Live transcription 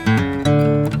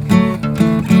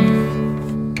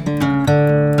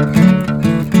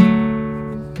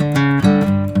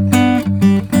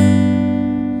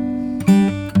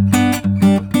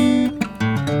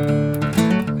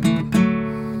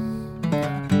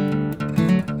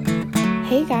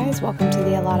Hey guys, welcome to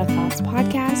the A Lot of Thoughts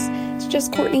podcast. It's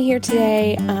just Courtney here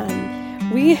today.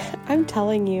 I'm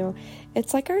telling you,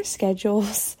 it's like our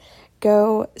schedules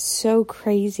go so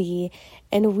crazy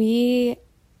and we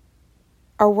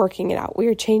are working it out. We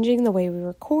are changing the way we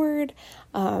record.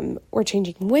 We're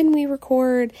changing when we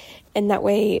record, and that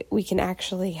way we can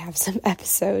actually have some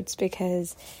episodes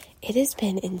because it has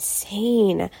been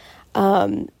insane.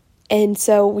 And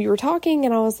so we were talking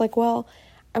and I was like, well,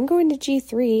 I'm going to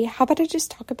G3. How about I just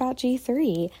talk about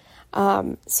G3?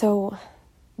 So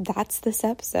that's this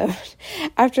episode.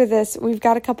 After this, we've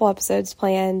got a couple episodes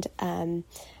planned. I'm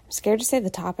scared to say the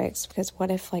topics because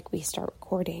what if we start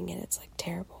recording and it's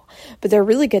terrible? But they're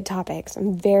really good topics.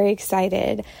 I'm very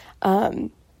excited.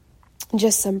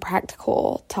 Just some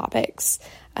practical topics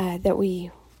that we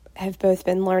have both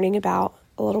been learning about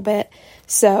a little bit.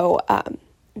 So,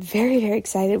 very, very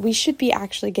excited. We should be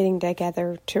actually getting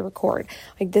together to record.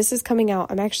 This is coming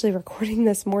out. I'm actually recording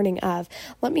this morning of.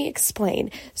 Let me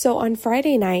explain. So on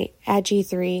Friday night at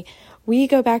G3, we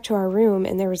go back to our room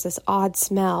and there was this odd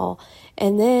smell.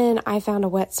 And then I found a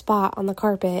wet spot on the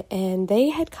carpet and they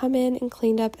had come in and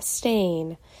cleaned up a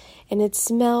stain. And it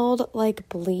smelled like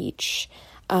bleach.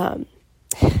 So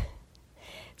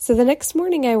the next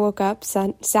morning I woke up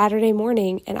Saturday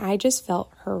morning and I just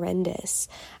felt horrendous.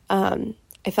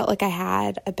 I felt like I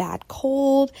had a bad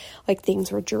cold,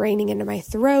 things were draining into my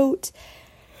throat,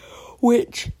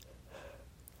 which,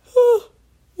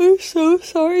 I'm so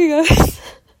sorry, guys.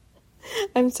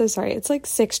 I'm so sorry. It's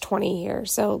 6:20 here,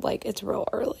 so it's real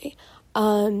early.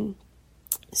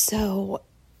 So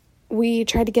we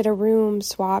tried to get a room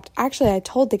swapped. Actually, I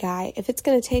told the guy, if it's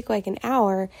going to take an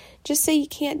hour, just say you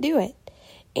can't do it.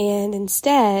 And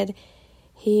instead,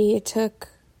 he took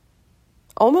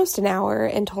almost an hour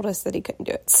and told us that he couldn't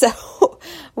do it. So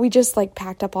we just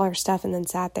packed up all our stuff and then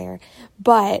sat there.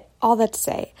 But all that to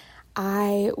say,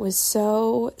 I was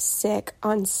so sick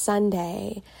on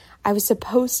Sunday. I was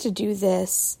supposed to do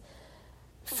this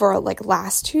for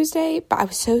last Tuesday, but I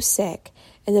was so sick.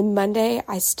 And then Monday,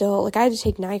 I had to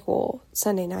take NyQuil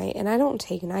Sunday night, and I don't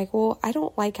take NyQuil. I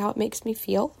don't like how it makes me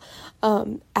feel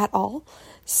at all.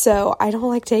 So I don't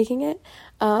like taking it.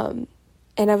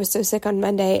 And I was so sick on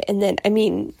Monday. And then,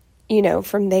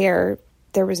 from there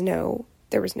was no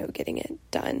getting it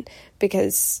done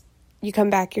because you come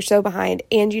back, you're so behind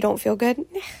and you don't feel good.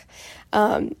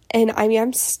 And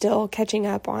I'm still catching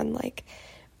up on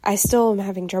I still am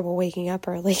having trouble waking up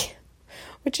early,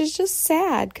 which is just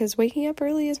sad because waking up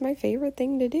early is my favorite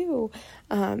thing to do.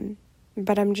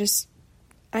 But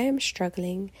I am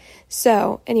struggling.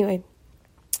 So anyway,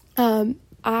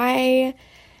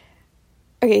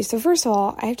 okay, so first of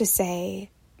all, I have to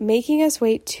say, making us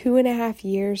wait 2.5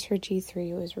 years for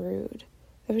G3 was rude.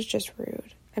 It was just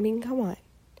rude. Come on.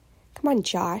 Come on,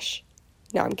 Josh.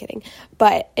 No, I'm kidding.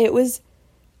 But it was,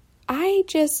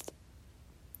 as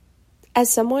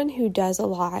someone who does a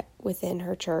lot within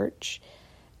her church,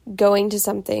 going to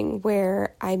something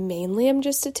where I mainly am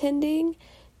just attending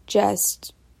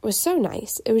just was so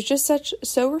nice. It was just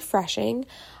so refreshing.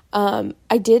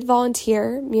 I did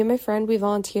volunteer. Me and my friend, we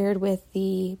volunteered with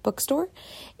the bookstore,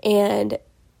 and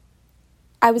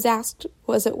I was asked,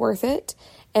 was it worth it?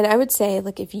 And I would say,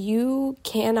 if you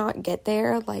cannot get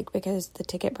there, because the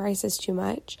ticket price is too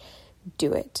much,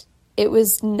 do it. It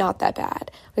was not that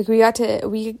bad. We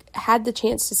had the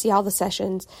chance to see all the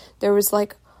sessions. There was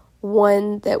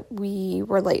one that we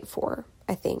were late for,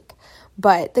 I think,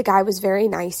 but the guy was very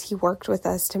nice. He worked with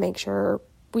us to make sure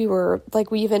we were,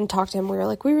 we even talked to him, we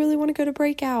were we really want to go to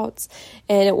breakouts,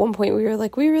 and at one point we were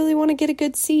we really want to get a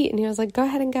good seat, and he was go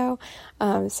ahead and go,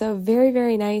 so very,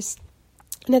 very nice,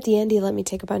 and at the end he let me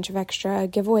take a bunch of extra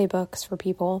giveaway books for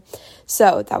people,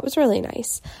 so that was really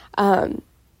nice,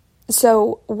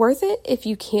 so worth it if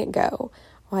you can't go,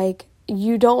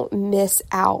 you don't miss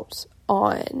out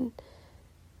on,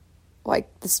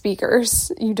 the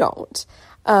speakers, you don't,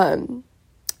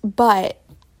 but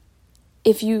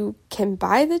if you can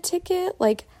buy the ticket,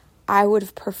 I would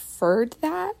have preferred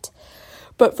that.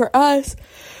 But for us,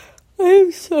 I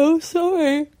am so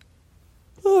sorry.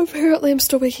 Oh, apparently I'm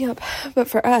still waking up. But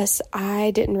for us, I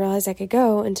didn't realize I could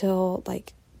go until,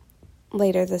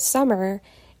 later this summer.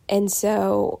 And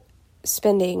so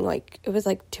spending, it was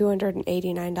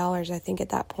 $289, I think, at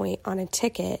that point on a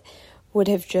ticket would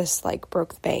have just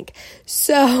broke the bank.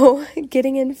 So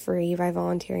getting in free by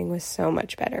volunteering was so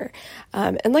much better.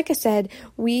 And like I said,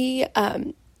 we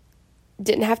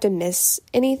didn't have to miss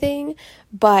anything,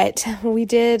 but we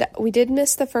did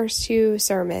miss the first two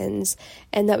sermons,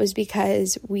 and that was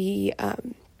because we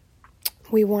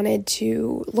we wanted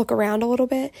to look around a little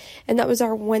bit. And that was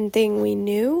our one thing we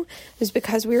knew, was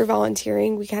because we were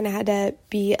volunteering, we kind of had to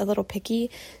be a little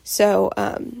picky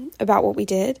about what we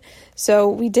did. So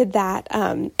we did that.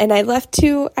 And I've got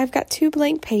 2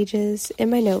 blank pages in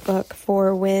my notebook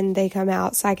for when they come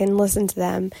out so I can listen to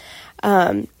them.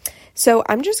 So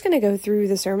I'm just going to go through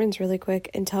the sermons really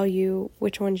quick and tell you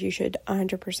which ones you should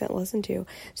 100% listen to.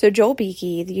 So Joel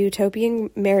Beeke, The Utopian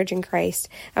Marriage in Christ.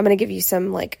 I'm going to give you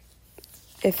some,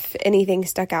 if anything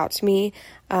stuck out to me.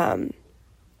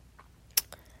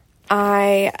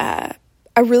 I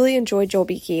really enjoyed Joel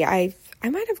Beeke. I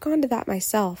might have gone to that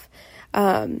myself.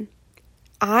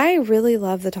 I really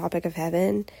love the topic of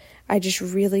heaven. I just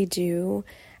really do.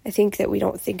 I think that we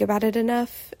don't think about it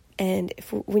enough. And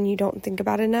when you don't think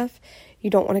about it enough, you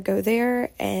don't want to go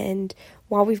there. And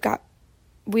while we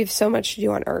have so much to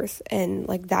do on earth, and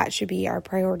that should be our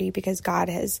priority, because God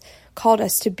has called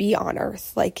us to be on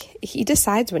earth. He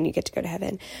decides when you get to go to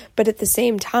heaven. But at the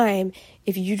same time,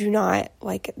 if you do not,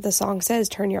 like the song says,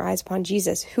 turn your eyes upon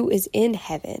Jesus, who is in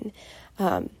heaven,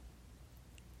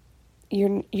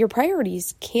 your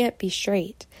priorities can't be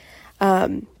straight.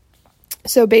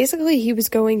 So basically he was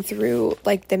going through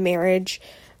the marriage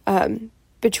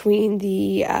between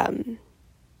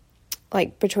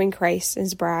between Christ and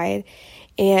his bride,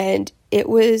 and it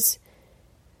was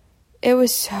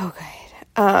so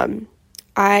good.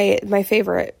 My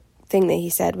favorite thing that he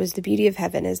said was, the beauty of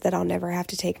heaven is that I'll never have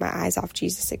to take my eyes off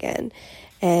Jesus again.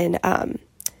 And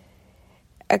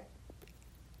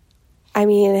I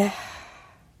mean,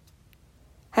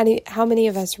 how many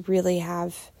of us really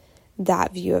have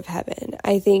that view of heaven?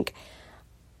 I think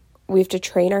we have to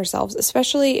train ourselves,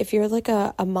 especially if you're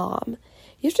a mom.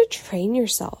 You have to train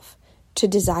yourself to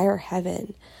desire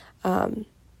heaven. I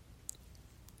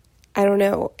don't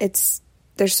know.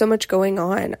 There's so much going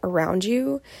on around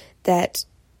you that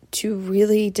to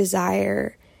really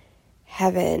desire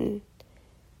heaven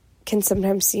can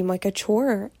sometimes seem like a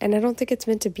chore. And I don't think it's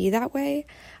meant to be that way.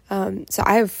 So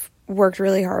I've worked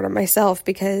really hard on myself,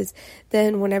 because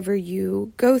then whenever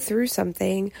you go through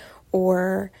something,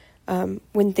 or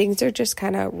when things are just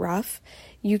kind of rough,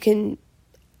 you can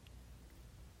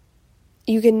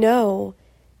know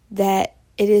that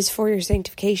it is for your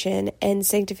sanctification, and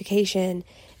sanctification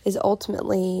is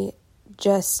ultimately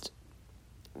just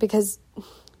because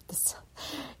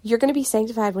you're going to be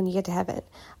sanctified when you get to heaven.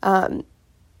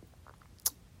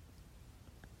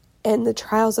 And the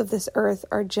trials of this earth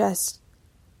are just,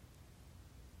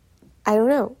 I don't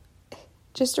know,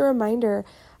 just a reminder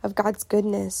of God's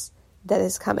goodness that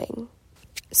is coming.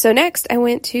 So next, I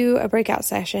went to a breakout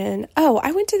session. Oh,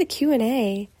 I went to the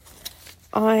Q&A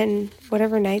on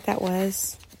whatever night that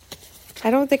was.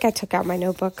 I don't think I took out my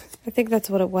notebook. I think that's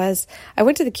what it was. I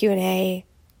went to the Q&A,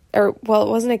 it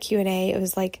wasn't a Q&A. It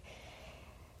was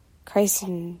Christ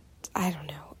and, I don't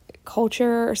know,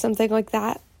 culture or something like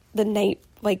that. The night,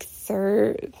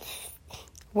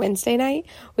 Wednesday night,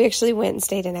 we actually went and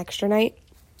stayed an extra night.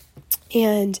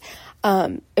 And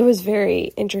it was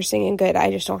very interesting and good.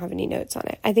 I just don't have any notes on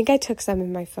it. I think I took some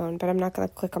in my phone, but I'm not going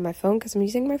to click on my phone because I'm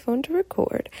using my phone to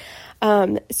record.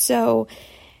 So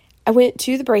I went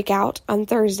to the breakout on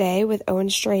Thursday with Owen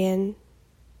Strahan.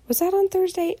 Was that on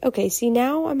Thursday? Okay, see,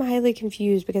 now I'm highly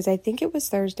confused because I think it was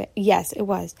Thursday. Yes, it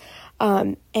was.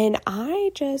 And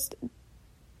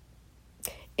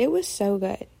it was so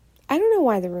good. I don't know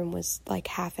why the room was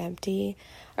half empty,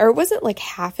 or it wasn't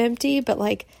half empty, but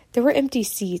there were empty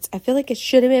seats. I feel like it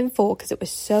should have been full because it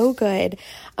was so good.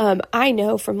 I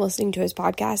know from listening to his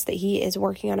podcast that he is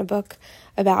working on a book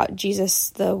about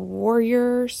Jesus, the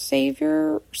warrior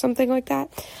savior, or something like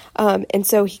that. And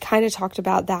so he kind of talked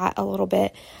about that a little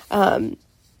bit. And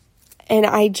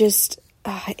I just,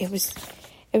 it was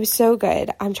so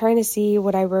good. I'm trying to see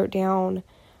what I wrote down.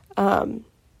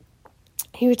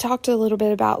 He would talk a little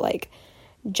bit about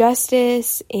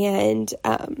justice and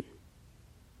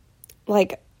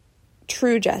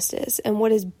true justice and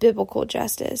what is biblical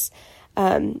justice.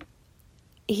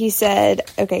 He said,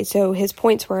 okay, so his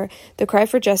points were: the cry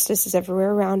for justice is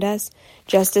everywhere around us.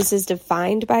 Justice is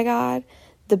defined by God.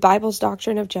 The Bible's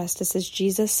doctrine of justice is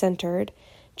Jesus-centered.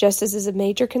 Justice is a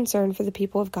major concern for the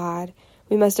people of God.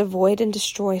 We must avoid and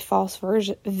destroy false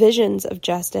visions of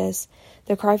justice.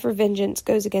 The cry for vengeance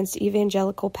goes against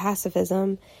evangelical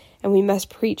pacifism, and we must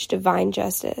preach divine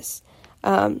justice.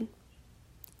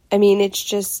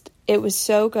 It was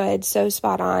so good, so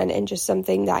spot on, and just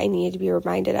something that I needed to be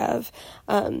reminded of,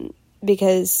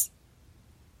 because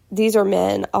these are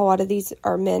men. A lot of these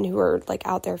are men who are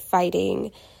out there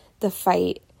fighting the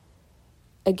fight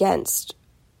against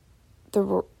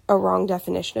the a wrong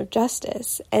definition of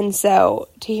justice. And so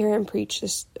to hear him preach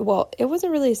this, well, it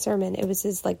wasn't really a sermon, it was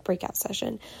his like breakout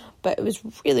session, but it was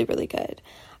really, really good.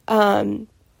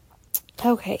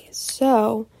 Okay,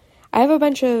 so I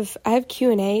have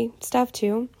Q&A stuff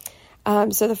too.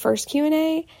 So the first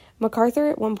Q&A, MacArthur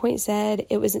at one point said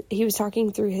he was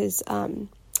talking through his,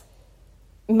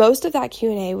 most of that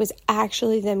Q&A was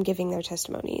actually them giving their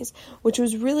testimonies, which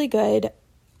was really good.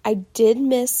 I did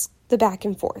miss the back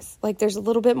and forth. Like there's a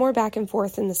little bit more back and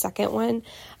forth in the second one.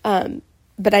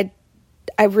 But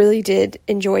I really did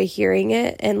enjoy hearing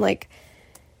it and like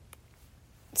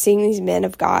seeing these men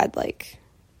of God, like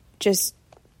just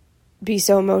be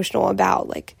so emotional about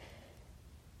like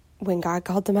when God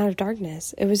called them out of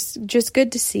darkness. It was just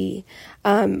good to see.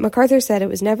 MacArthur said it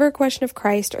was never a question of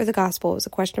Christ or the gospel. It was a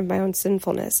question of my own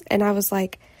sinfulness. And I was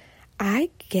like,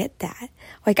 I get that.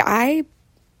 Like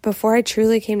before I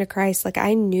truly came to Christ, like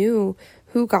I knew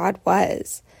who God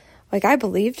was. Like I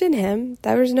believed in him.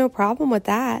 There was no problem with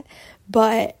that.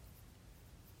 But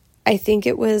I think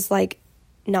it was like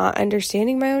not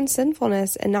understanding my own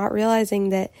sinfulness and not realizing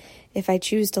that if I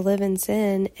choose to live in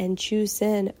sin and choose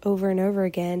sin over and over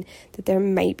again, that there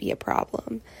might be a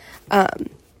problem.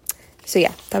 So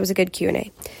yeah, that was a good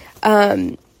Q&A.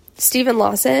 Stephen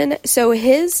Lawson, so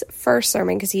his first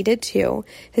sermon, because he did two,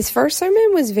 his first sermon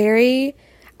was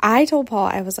I told Paul,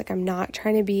 I was like, I'm not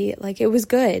trying to be, like, it was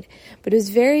good, but it was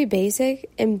very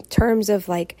basic in terms of,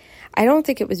 like, I don't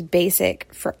think it was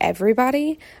basic for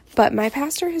everybody, but my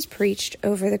pastor has preached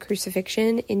over the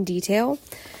crucifixion in detail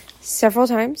several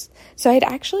times, so I'd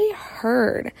actually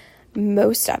heard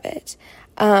most of it.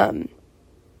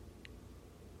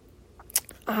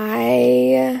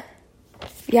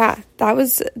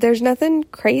 There's nothing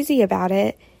crazy about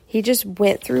it. He just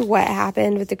went through what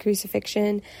happened with the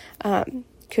crucifixion.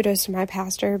 Kudos to my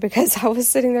pastor, because I was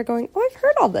sitting there going, oh, I've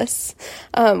heard all this,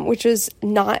 which was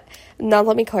not, now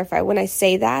let me clarify, when I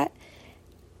say that,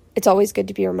 it's always good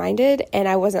to be reminded, and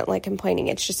I wasn't like complaining,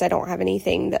 it's just I don't have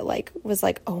anything that like was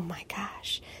like, oh my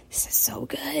gosh, this is so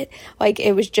good. Like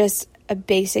it was just a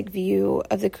basic view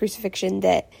of the crucifixion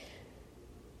that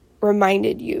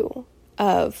reminded you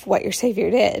of what your Savior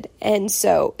did, and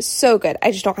so good.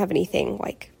 I just don't have anything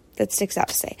like that sticks out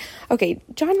to say. Okay,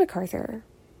 John MacArthur.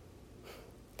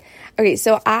 Okay,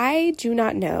 so I do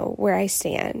not know where I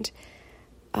stand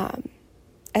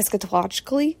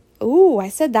eschatologically. Ooh, I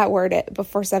said that word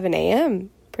before 7 a.m.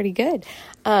 Pretty good.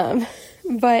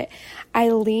 But I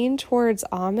lean towards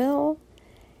Amil,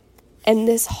 and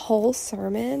this whole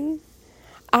sermon,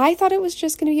 I thought it was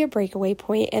just going to be a breakaway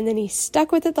point, and then he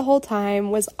stuck with it the whole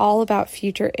time, was all about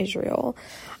future Israel.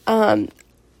 I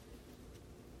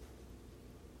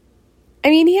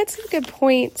mean, he had some good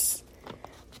points,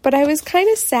 but I was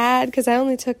kind of sad because I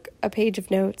only took a page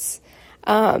of notes.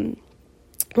 One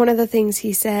of the things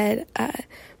he said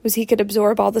was he could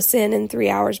absorb all the sin in 3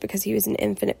 hours because he was an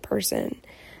infinite person.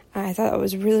 I thought that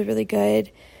was really, really good.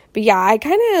 But yeah, I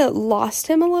kind of lost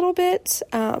him a little bit.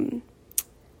 I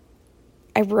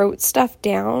wrote stuff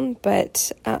down,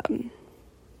 but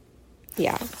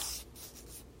yeah.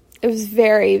 It was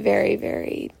very, very,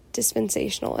 very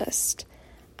dispensationalist,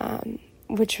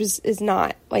 which is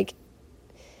not, like,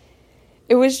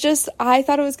 it was just, I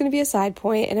thought it was going to be a side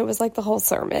point, and it was like the whole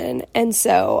sermon. And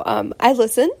so I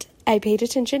listened, I paid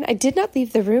attention. I did not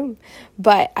leave the room,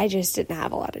 but I just didn't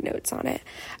have a lot of notes on it.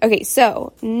 Okay,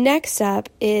 so next up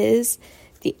is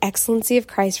The Excellency of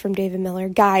Christ from David Miller.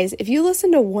 Guys, if you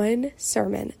listen to one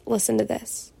sermon, listen to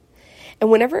this.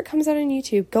 And whenever it comes out on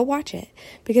YouTube, go watch it.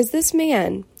 Because this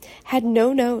man had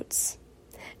no notes.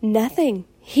 Nothing.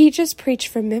 He just preached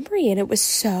from memory, and it was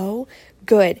so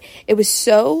good. It was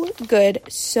so good,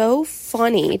 so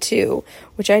funny too,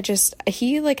 which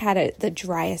he like had the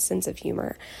driest sense of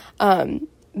humor.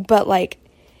 But like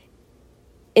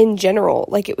in general,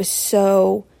 like it was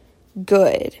so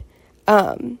good.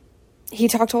 He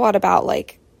talked a lot about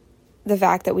like the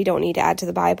fact that we don't need to add to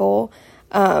the Bible.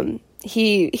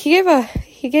 He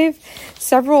gave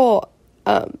several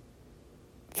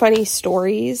funny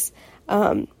stories.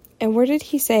 And where did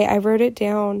he say? I wrote it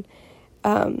down.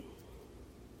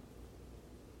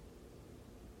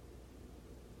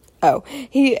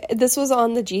 This was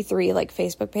on the G3 like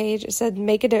Facebook page. It said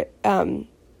make a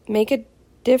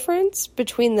difference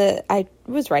between I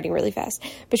was writing really fast,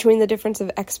 between the difference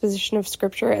of exposition of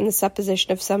scripture and the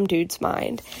supposition of some dude's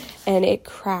mind, and it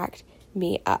cracked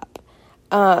me up.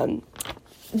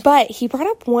 But he brought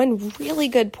up one really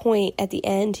good point at the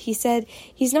end. He said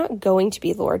he's not going to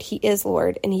be Lord. He is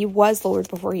Lord, and he was Lord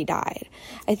before he died.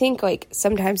 I think like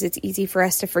sometimes it's easy for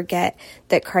us to forget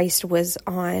that Christ was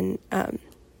on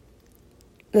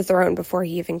the throne before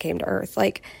he even came to earth.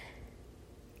 Like,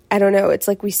 I don't know. It's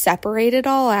like we separate it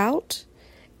all out.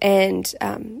 And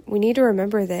we need to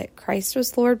remember that Christ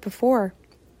was Lord before.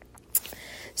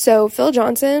 So Phil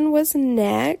Johnson was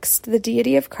next, the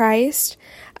deity of Christ.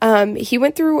 He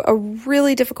went through a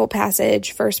really difficult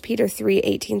passage, 1 Peter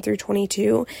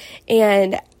 3:18-22,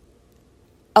 and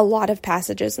a lot of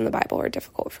passages in the Bible are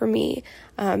difficult for me.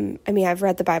 I mean, I've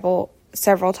read the Bible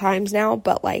several times now,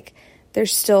 but like,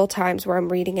 there's still times where I'm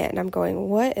reading it and I'm going,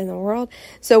 what in the world?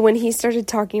 So when he started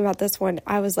talking about this one,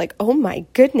 I was like, oh my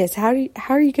goodness, how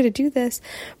are you going to do this?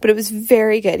 But it was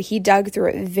very good. He dug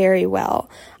through it very well.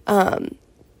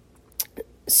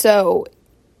 So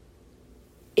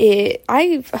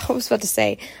I was about to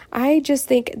say, I just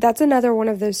think that's another one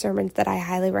of those sermons that I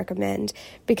highly recommend,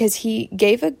 because he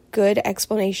gave a good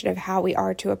explanation of how we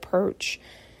are to approach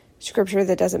scripture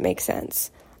that doesn't make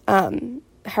sense.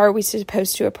 How are we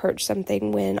supposed to approach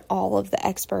something when all of the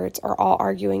experts are all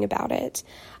arguing about it?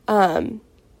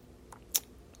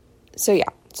 So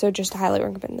just highly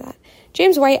recommend that.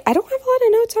 James White, I don't have a lot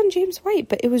of notes on James White,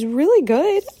 but it was really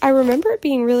good. I remember it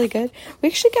being really good. We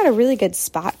actually got a really good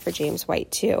spot for James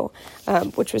White too,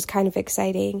 which was kind of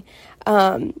exciting.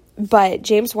 But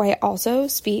James White also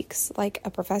speaks like a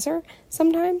professor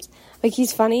sometimes. Like,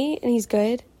 he's funny and he's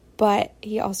good, but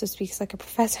he also speaks like a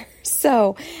professor.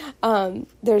 So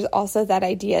there's also that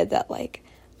idea that like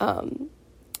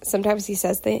sometimes he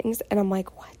says things and I'm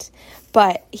like, what?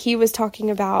 But he was talking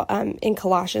about in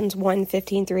Colossians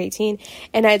 1:15-18,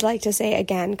 and I'd like to say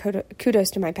again,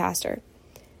 kudos to my pastor.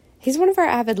 He's one of our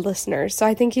avid listeners, so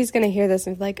I think he's going to hear this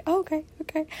and be like, oh, okay,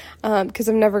 because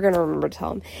I'm never going to remember to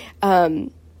tell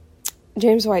him.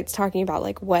 James White's talking about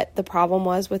like what the problem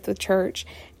was with the church,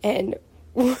 and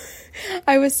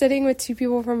I was sitting with two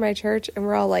people from my church, and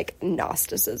we're all like,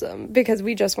 Gnosticism, because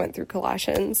we just went through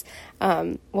Colossians,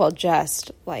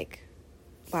 just like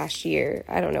last year.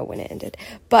 I don't know when it ended,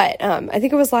 but I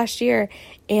think it was last year,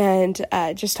 and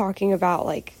just talking about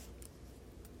like,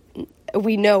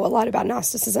 we know a lot about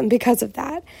Gnosticism because of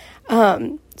that.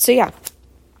 So yeah.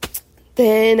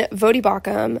 Then Voddie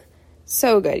Baucham,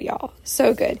 so good, y'all.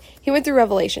 So good. He went through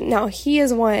Revelation. Now, he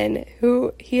is one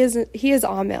who, he is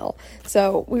Amil.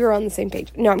 So we were on the same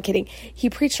page. No, I'm kidding. He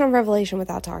preached on Revelation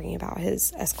without talking about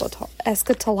his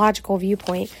eschatological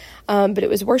viewpoint. But it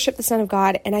was worship the Son of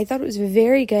God. And I thought it was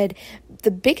very good.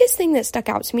 The biggest thing that stuck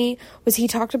out to me was he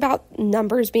talked about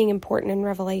numbers being important in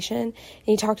Revelation. And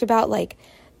he talked about like,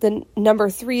 the number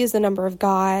 3 is the number of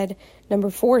God.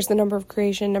 Number 4 is the number of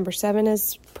creation. Number 7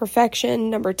 is perfection.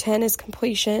 Number 10 is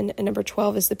completion. And number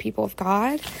 12 is the people of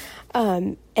God.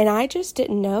 And I just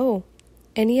didn't know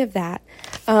any of that.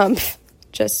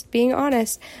 Just being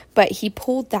honest. But he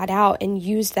pulled that out and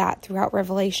used that throughout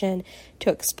Revelation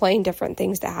to explain different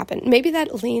things that happen. Maybe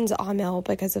that leans Amil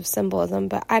because of symbolism,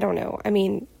 but I don't know. I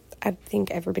mean, I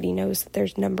think everybody knows that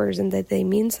there's numbers and that they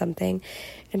mean something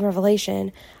in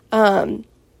Revelation.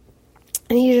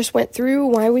 And he just went through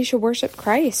why we should worship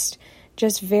Christ.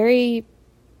 Just very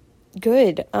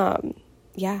good.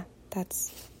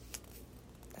 That's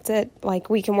it. Like,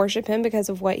 we can worship him because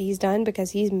of what he's done,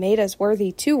 because he's made us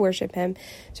worthy to worship him.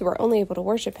 So we're only able to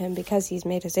worship him because he's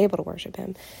made us able to worship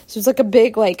him. So it's like a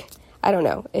big, like, I don't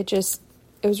know. It was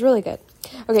really good.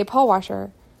 Okay, Paul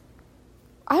Washer.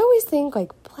 I always think,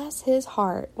 like, bless his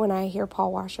heart when I hear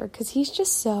Paul Washer, because he's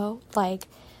just so, like,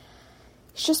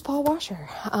 it's just Paul Washer.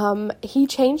 He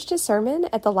changed his sermon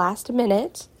at the last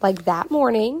minute, like that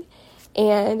morning,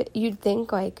 and you'd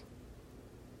think like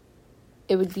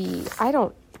it would be, I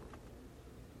got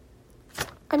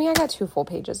 2 full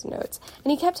pages of notes,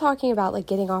 and he kept talking about like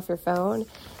getting off your phone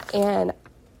and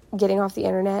getting off the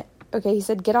internet. Okay, he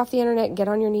said, get off the internet, get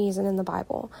on your knees and in the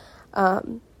Bible.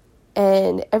 And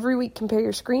every week compare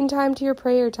your screen time to your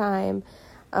prayer time.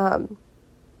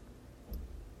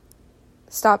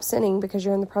 Stop sinning because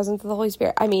you're in the presence of the Holy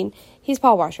Spirit. I mean, he's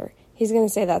Paul Washer. He's going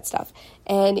to say that stuff.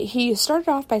 And he started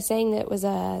off by saying that it was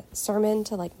a sermon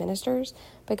to like ministers.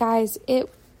 But guys,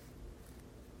 it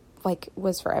like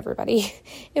was for everybody.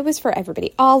 It was for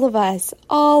everybody. All of us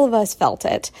felt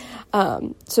it.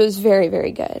 So it was very,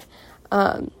 very good.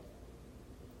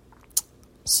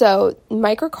 So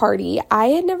Mike Riccardi, I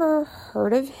had never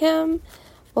heard of him.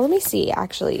 Well, let me see,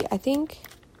 actually. I think...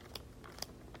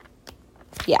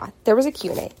 yeah, there was a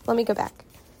Q&A. Let me go back,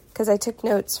 because I took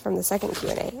notes from the second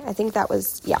Q&A. I think that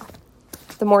was,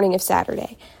 the morning of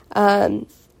Saturday.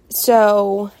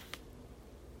 So,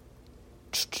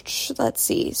 let's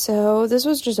see. So, this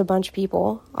was just a bunch of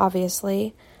people,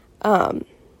 obviously. Phil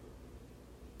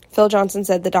Johnson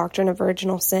said the doctrine of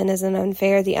original sin is an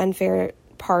unfair. The unfair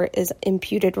part is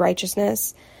imputed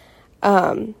righteousness.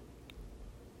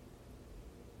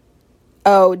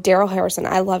 Daryl Harrison,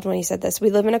 I loved when he said this. We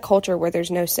live in a culture where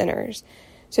there's no sinners.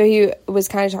 So he was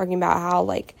kind of talking about how,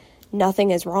 like,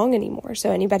 nothing is wrong anymore,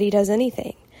 so anybody does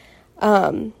anything.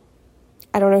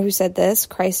 I don't know who said this.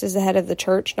 Christ is the head of the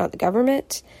church, not the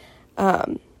government.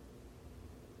 And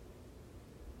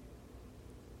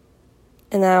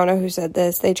I don't know who said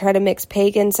this. They try to mix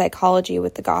pagan psychology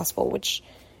with the gospel, which,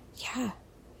 yeah,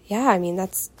 I mean,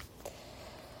 I've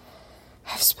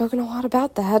spoken a lot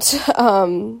about that,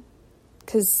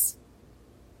 because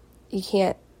you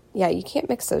can't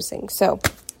mix those things. So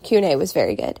Q&A was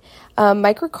very good.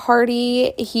 Mike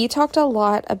Riccardi, he talked a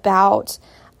lot about,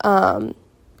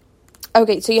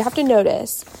 okay, so you have to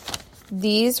notice,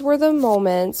 these were the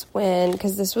moments when,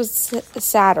 because this was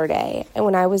Saturday, and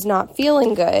when I was not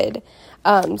feeling good,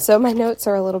 so my notes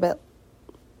are a little bit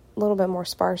more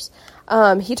sparse.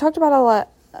 He talked about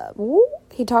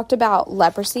he talked about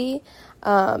leprosy.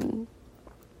 I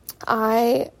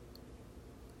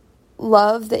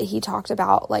love that he talked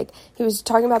about, like, he was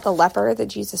talking about the leper that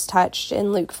Jesus touched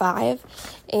in Luke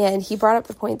 5, and he brought up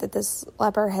the point that this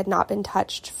leper had not been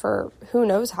touched for who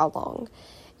knows how long,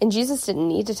 and Jesus didn't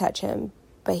need to touch him,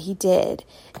 but he did,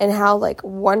 and how, like,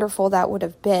 wonderful that would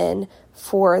have been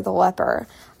for the leper,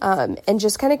 and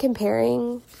just kind of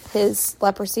comparing his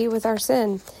leprosy with our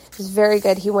sin was very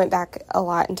good. He went back a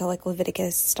lot into, like,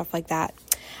 Leviticus, stuff like that.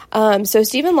 So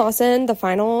Stephen Lawson, the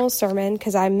final sermon,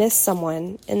 because I missed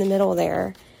someone in the middle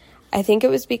there. I think it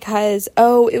was because,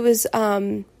 was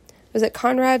it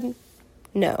Conrad?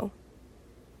 No.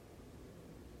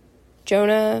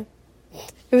 Jonah?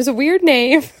 It was a weird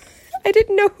name. I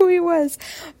didn't know who he was,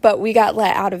 but we got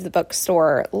let out of the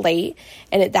bookstore late.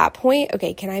 And at that point,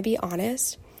 okay, can I be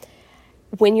honest?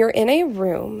 When you're in a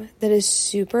room that is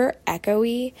super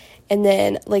echoey, and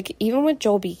then, like, even with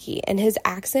Joel Beakey and his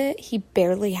accent, he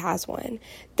barely has one.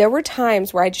 There were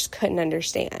times where I just couldn't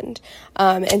understand.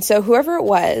 And so whoever it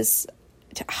was,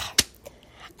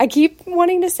 I keep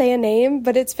wanting to say a name,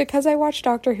 but it's because I watched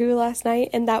Doctor Who last night,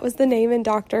 and that was the name in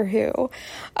Doctor Who.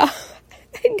 I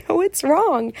know it's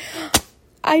wrong.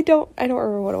 I don't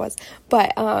remember what it was,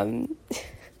 but,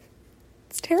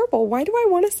 it's terrible. Why do I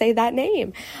want to say that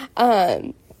name?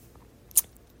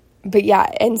 But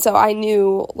yeah, and so I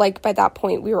knew, like, by that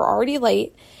point we were already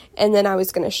late, and then I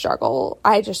was going to struggle.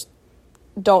 I just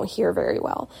don't hear very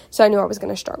well, so I knew I was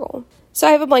going to struggle. So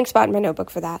I have a blank spot in my notebook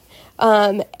for that.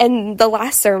 And the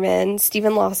last sermon,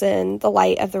 Stephen Lawson, The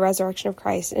Light of the Resurrection of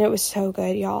Christ, and it was so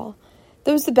good, y'all.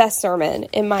 That was the best sermon,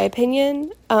 in my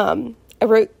opinion. I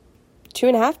wrote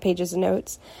 2.5 pages of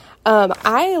notes.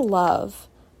 I love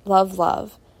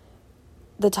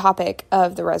the topic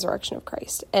of the resurrection of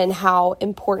Christ and how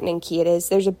important and key it is.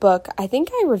 There's a book, I think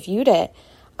I reviewed it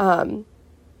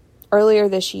earlier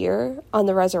this year on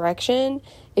the resurrection.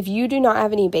 If you do not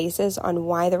have any basis on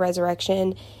why the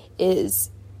resurrection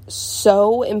is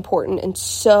so important and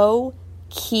so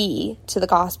key to the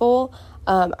gospel,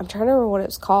 I'm trying to remember what it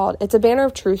was called. It's a Banner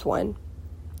of Truth one,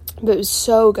 but it was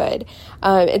so good.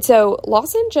 And so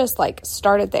Lawson just, like,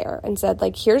 started there and said,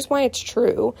 like, here's why it's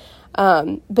true.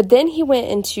 But then he went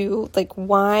into, like,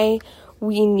 why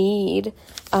we need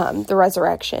the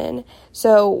resurrection.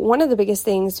 So one of the biggest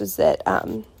things was that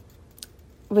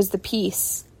was the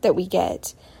peace that we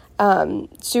get.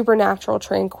 Supernatural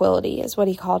tranquility is what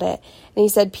he called it. And he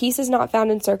said, peace is not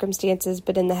found in circumstances,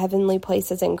 but in the heavenly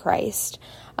places in Christ.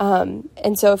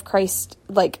 And so if Christ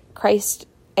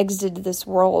exited this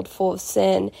world full of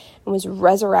sin and was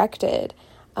resurrected,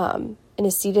 and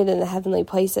is seated in the heavenly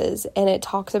places. And it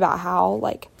talks about how,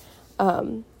 like,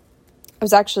 I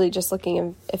was actually just looking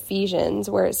in Ephesians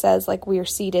where it says, like, we are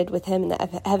seated with him in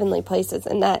the heavenly places.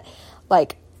 And that,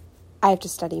 like, I have to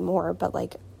study more, but,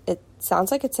 like, it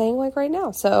sounds like it's saying, like, right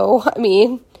now. So, I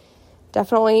mean,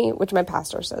 definitely, which my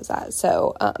pastor says that.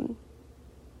 So,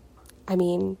 I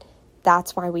mean,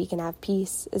 that's why we can have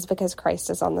peace, is because Christ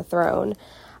is on the throne.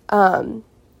 And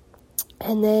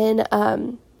then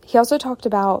he also talked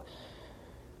about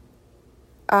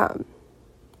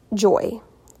joy,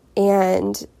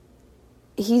 and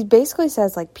he basically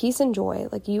says, like, peace and joy,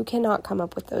 like, you cannot come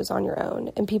up with those on your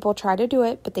own, and people try to do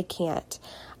it, but they can't.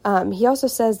 He also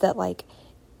says that, like,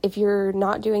 if you're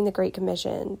not doing the Great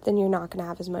Commission, then you're not going to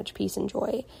have as much peace and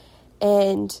joy.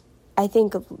 And I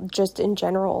think just in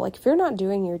general, like, if you're not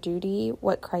doing your duty,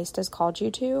 what Christ has called you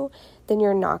to, then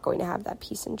you're not going to have that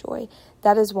peace and joy.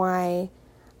 That is why,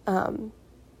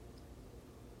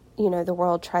 the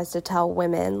world tries to tell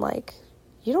women, like,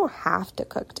 you don't have to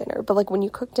cook dinner. But, like, when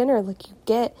you cook dinner, like, you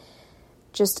get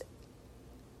just,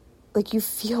 like, you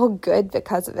feel good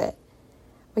because of it.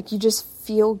 Like, you just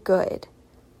feel good.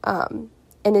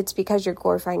 And it's because you're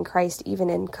glorifying Christ even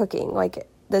in cooking. Like,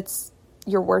 that's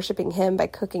you're worshiping him by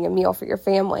cooking a meal for your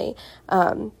family.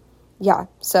 Yeah,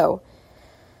 so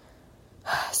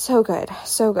good,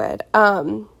 so good.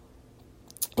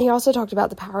 He also talked about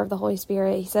the power of the Holy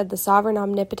Spirit. He said the sovereign,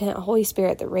 omnipotent Holy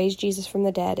Spirit that raised Jesus from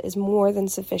the dead is more than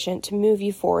sufficient to move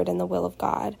you forward in the will of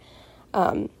God.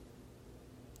 And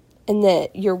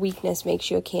that your weakness makes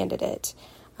you a candidate.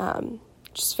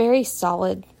 Just very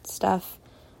solid stuff.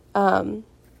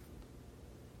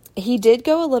 He did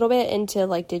go a little bit into,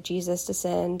 like, did Jesus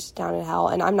descend down in hell?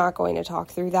 And I'm not going to talk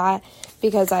through that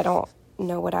because I don't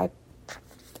know what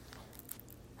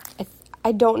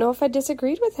I don't know if I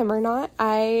disagreed with him or not.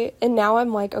 And now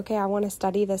I'm like, okay, I want to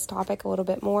study this topic a little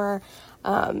bit more.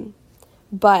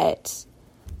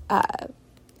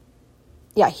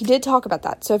 Yeah, he did talk about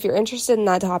that. So if you're interested in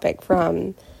that topic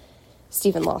from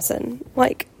Stephen Lawson,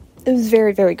 like, it was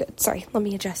very, very good. Sorry, let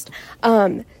me adjust.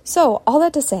 So all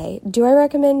that to say, do I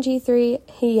recommend G3?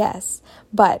 Yes.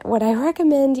 But what I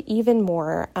recommend even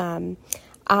more,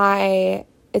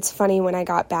 it's funny, when I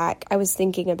got back, I was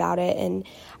thinking about it, and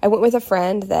I went with a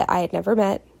friend that I had never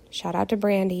met. Shout out to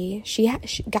Brandy.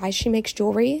 Guys, she makes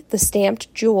jewelry, the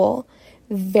Stamped Jewel.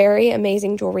 Very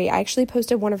amazing jewelry. I actually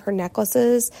posted one of her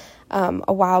necklaces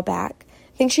a while back.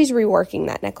 I think she's reworking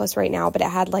that necklace right now, but it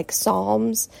had, like,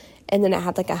 Psalms, and then it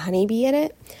had, like, a honeybee in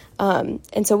it.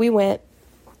 And so we went,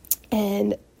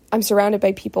 and I'm surrounded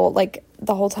by people, like,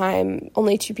 the whole time.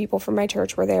 Only 2 people from my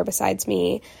church were there besides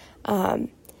me.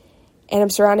 And I'm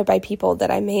surrounded by people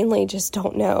that I mainly just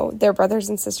don't know. They're brothers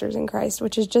and sisters in Christ,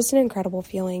 which is just an incredible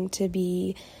feeling to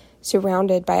be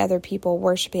surrounded by other people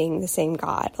worshiping the same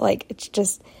God. Like,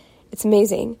 it's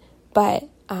amazing. But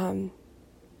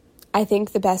I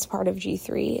think the best part of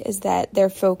G3 is that their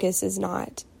focus is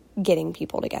not getting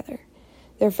people together.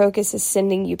 Their focus is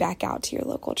sending you back out to your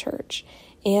local church.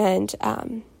 And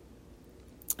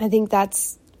I think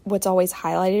that's what's always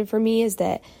highlighted for me, is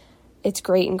that it's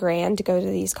great and grand to go to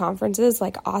these conferences.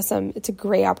 Like, awesome. It's a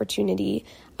great opportunity.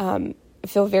 I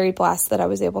feel very blessed that I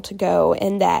was able to go,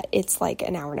 and that it's like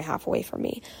an hour and a half away from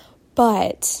me.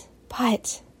 But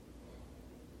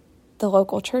the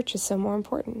local church is so more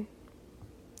important.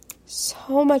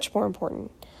 So much more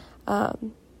important.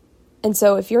 And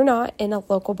so if you're not in a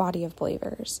local body of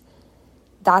believers,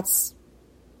 that's,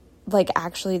 like,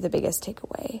 actually the biggest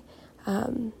takeaway.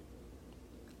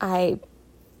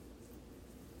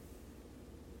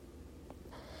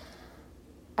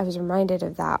 I was reminded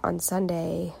of that on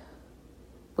Sunday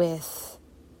with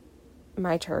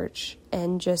my church,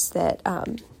 and just that,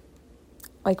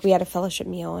 like, we had a fellowship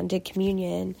meal and did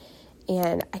communion,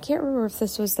 and I can't remember if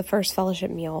this was the first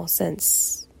fellowship meal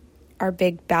since our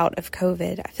big bout of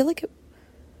COVID. I feel like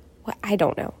I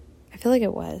don't know. I feel like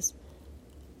it was.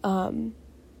 But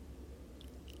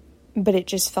it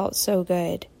just felt so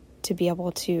good to be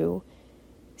able to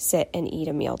sit and eat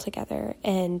a meal together.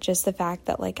 And just the fact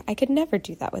that, like, I could never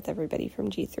do that with everybody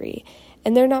from G3.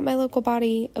 And they're not my local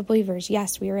body of believers.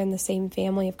 Yes, we are in the same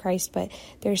family of Christ, but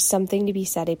there's something to be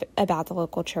said about the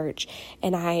local church.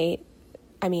 And I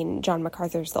mean, John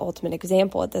MacArthur's the ultimate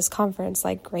example at this conference.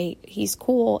 Like, great, he's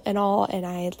cool and all, and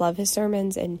I love his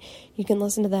sermons, and you can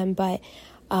listen to them. But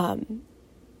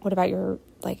what about your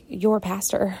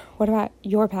pastor? What about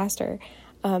your pastor?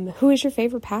 Who is your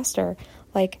favorite pastor?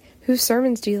 Like, whose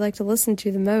sermons do you like to listen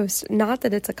to the most? Not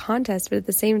that it's a contest, but at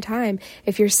the same time,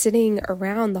 if you're sitting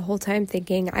around the whole time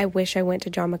thinking, I wish I went to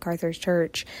John MacArthur's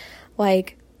church,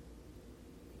 like,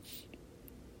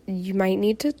 you might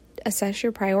need to assess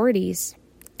your priorities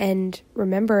and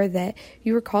remember that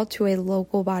you were called to a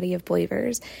local body of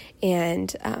believers.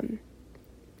 And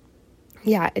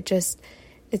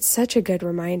it's such a good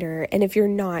reminder. And if you're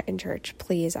not in church,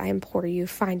 please, I implore you,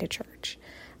 find a church.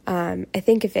 I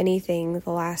think, if anything,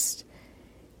 the last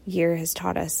year has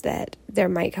taught us that there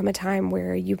might come a time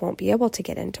where you won't be able to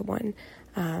get into one,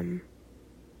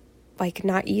 like,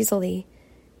 not easily.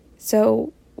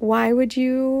 So why would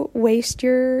you waste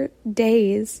your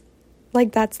days?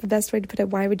 Like, that's the best way to put it.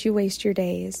 Why would you waste your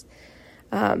days?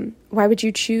 Why would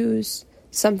you choose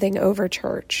something over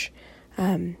church?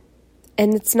 And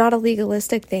it's not a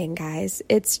legalistic thing, guys.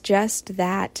 It's just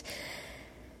that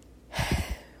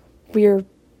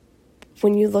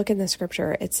when you look in the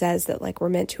scripture, it says that, like, we're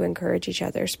meant to encourage each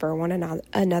other, spur one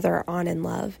another on in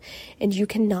love. And you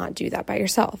cannot do that by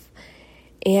yourself.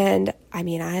 And I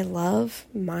mean, I love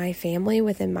my family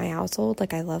within my household.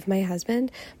 Like, I love my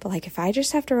husband, but, like, if I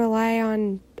just have to rely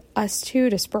on us two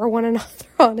to spur one another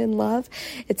on in love,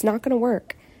 it's not going to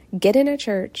work. Get in a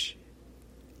church.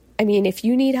 I mean, if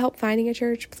you need help finding a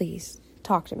church, please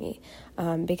talk to me,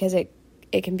 because it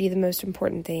can be the most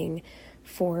important thing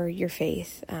for your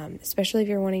faith, especially if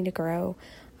you're wanting to grow.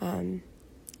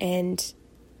 And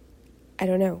I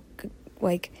don't know,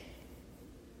 like,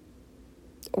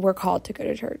 we're called to go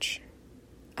to church.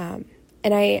 And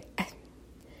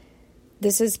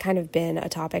this has kind of been a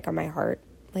topic on my heart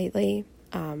lately,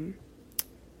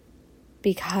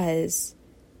 because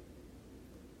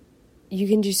you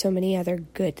can do so many other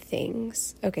good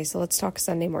things. Okay, so let's talk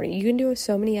Sunday morning. You can do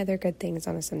so many other good things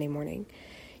on a Sunday morning.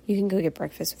 You can go get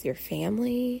breakfast with your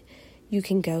family. You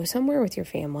can go somewhere with your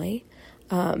family.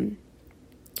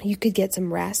 You could get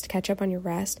some rest, catch up on your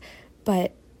rest,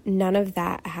 but none of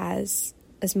that has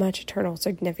as much eternal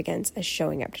significance as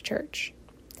showing up to church.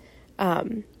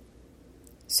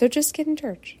 So just get in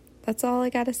church. That's all I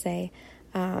gotta say.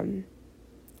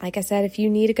 Like I said, if you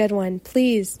need a good one,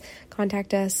 please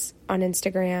contact us on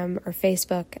Instagram or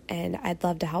Facebook, and I'd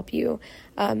love to help you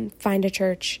find a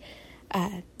church.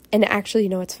 And actually, you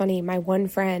know, it's funny. My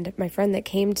friend that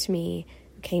came with me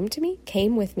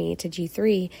to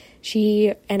G3,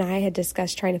 she and I had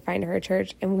discussed trying to find her a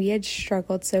church, and we had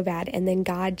struggled so bad. And then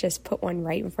God just put one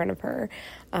right in front of her.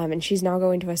 And she's now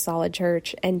going to a solid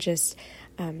church, and just,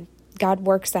 God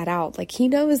works that out. Like, he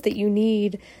knows that you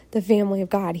need the family of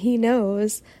God. He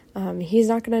knows, he's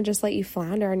not going to just let you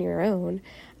flounder on your own.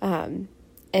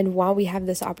 And while we have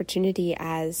this opportunity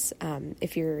as,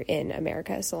 if you're in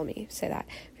America, so let me say that,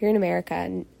 if you're in America,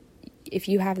 and if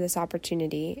you have this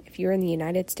opportunity, if you're in the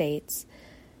United States,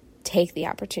 take the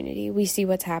opportunity. We see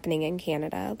what's happening in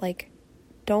Canada. Like,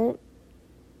 don't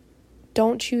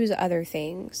choose other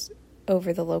things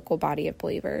over the local body of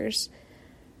believers.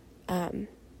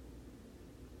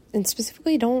 And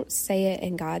specifically, don't say it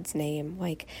in God's name.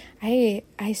 Like, I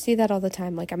see that all the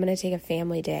time. Like, I'm going to take a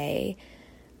family day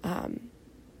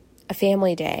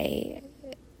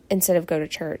instead of go to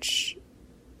church.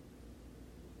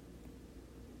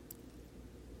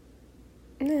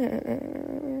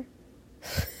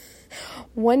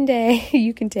 One day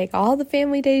you can take all the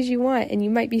family days you want, and you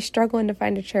might be struggling to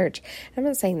find a church. I'm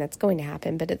not saying that's going to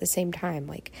happen, but at the same time,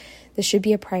 like, this should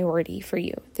be a priority for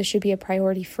you. This should be a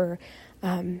priority for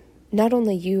not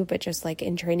only you, but just like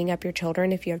in training up your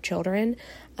children. If you have children,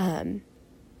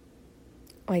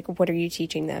 like, what are you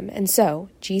teaching them? And so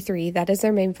G3, that is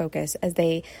their main focus as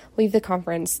they leave the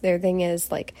conference. Their thing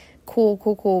is like,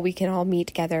 cool. We can all meet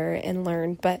together and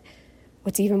learn. But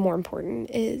what's even more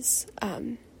important is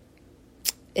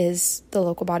the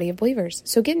local body of believers.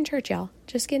 So get in church, y'all.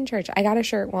 Just get in church. I got a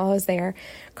shirt while I was there,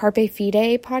 Carpe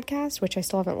Fide podcast, which I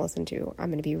still haven't listened to. I'm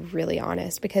going to be really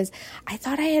honest, because I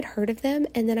thought I had heard of them.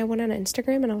 And then I went on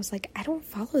Instagram and I was like, I don't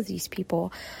follow these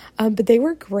people. But they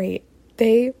were great.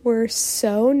 They were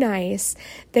so nice.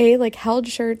 They like held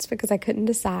shirts because I couldn't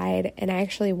decide. And I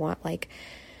actually want like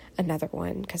another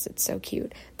one because it's so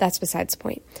cute. That's besides the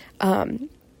point.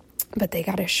 But they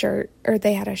got a shirt, or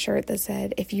they had a shirt that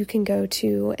said, if you can go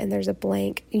to, and there's a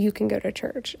blank, you can go to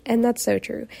church. And that's so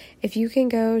true. If you can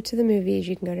go to the movies,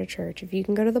 you can go to church. If you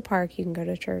can go to the park, you can go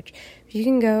to church. If you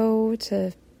can go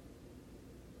to,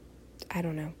 I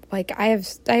don't know, like I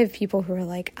have people who are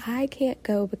like, I can't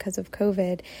go because of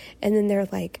COVID. And then they're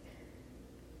like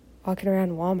walking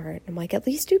around Walmart. I'm like, at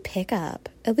least do pickup.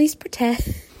 At least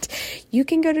pretend. You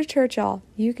can go to church, y'all.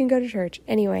 You can go to church.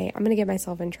 Anyway, I'm going to get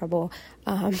myself in trouble.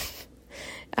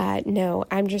 No,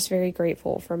 I'm just very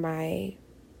grateful for my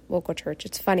local church.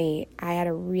 It's funny. I had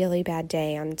a really bad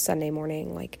day on Sunday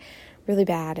morning, like really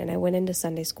bad. And I went into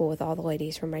Sunday school with all the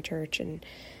ladies from my church. And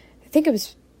I think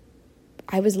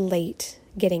I was late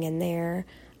getting in there,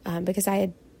 because I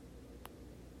had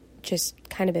just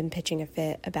kind of been pitching a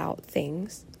fit about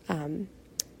things.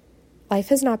 Life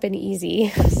has not been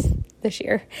easy this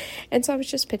year. And so I was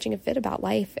just pitching a fit about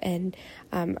life. And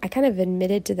I kind of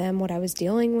admitted to them what I was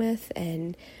dealing with.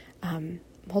 And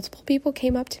multiple people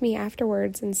came up to me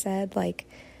afterwards and said, like,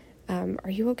 are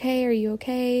you okay? Are you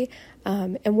okay?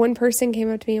 And one person came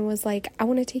up to me and was like, I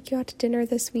want to take you out to dinner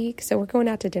this week. So we're going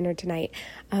out to dinner tonight.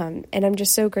 And I'm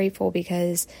just so grateful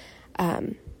because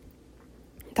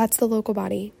that's the local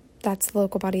body. That's the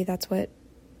local body. That's what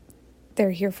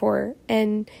they're here for.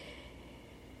 And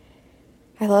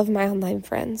I love my online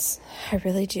friends. I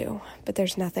really do. But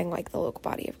there's nothing like the local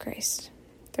body of Christ.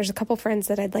 There's a couple friends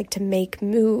that I'd like to make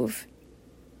move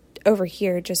over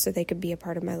here just so they could be a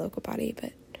part of my local body,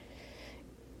 but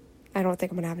I don't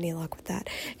think I'm going to have any luck with that.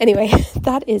 Anyway,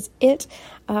 that is it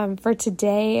for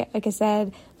today. Like I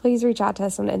said, please reach out to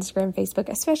us on Instagram, Facebook,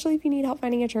 especially if you need help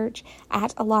finding a church,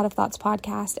 at A Lot of Thoughts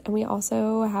Podcast. And we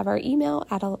also have our email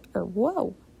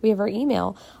we have our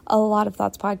email,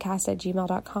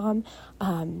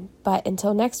 alotofthoughtspodcast@gmail.com. But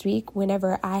until next week,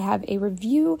 whenever I have a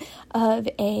review of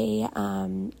a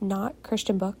not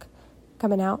Christian book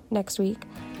coming out next week.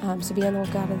 So be on the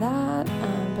lookout of that.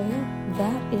 But yeah,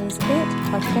 that is it.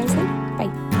 Talk to you guys later.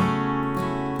 Bye.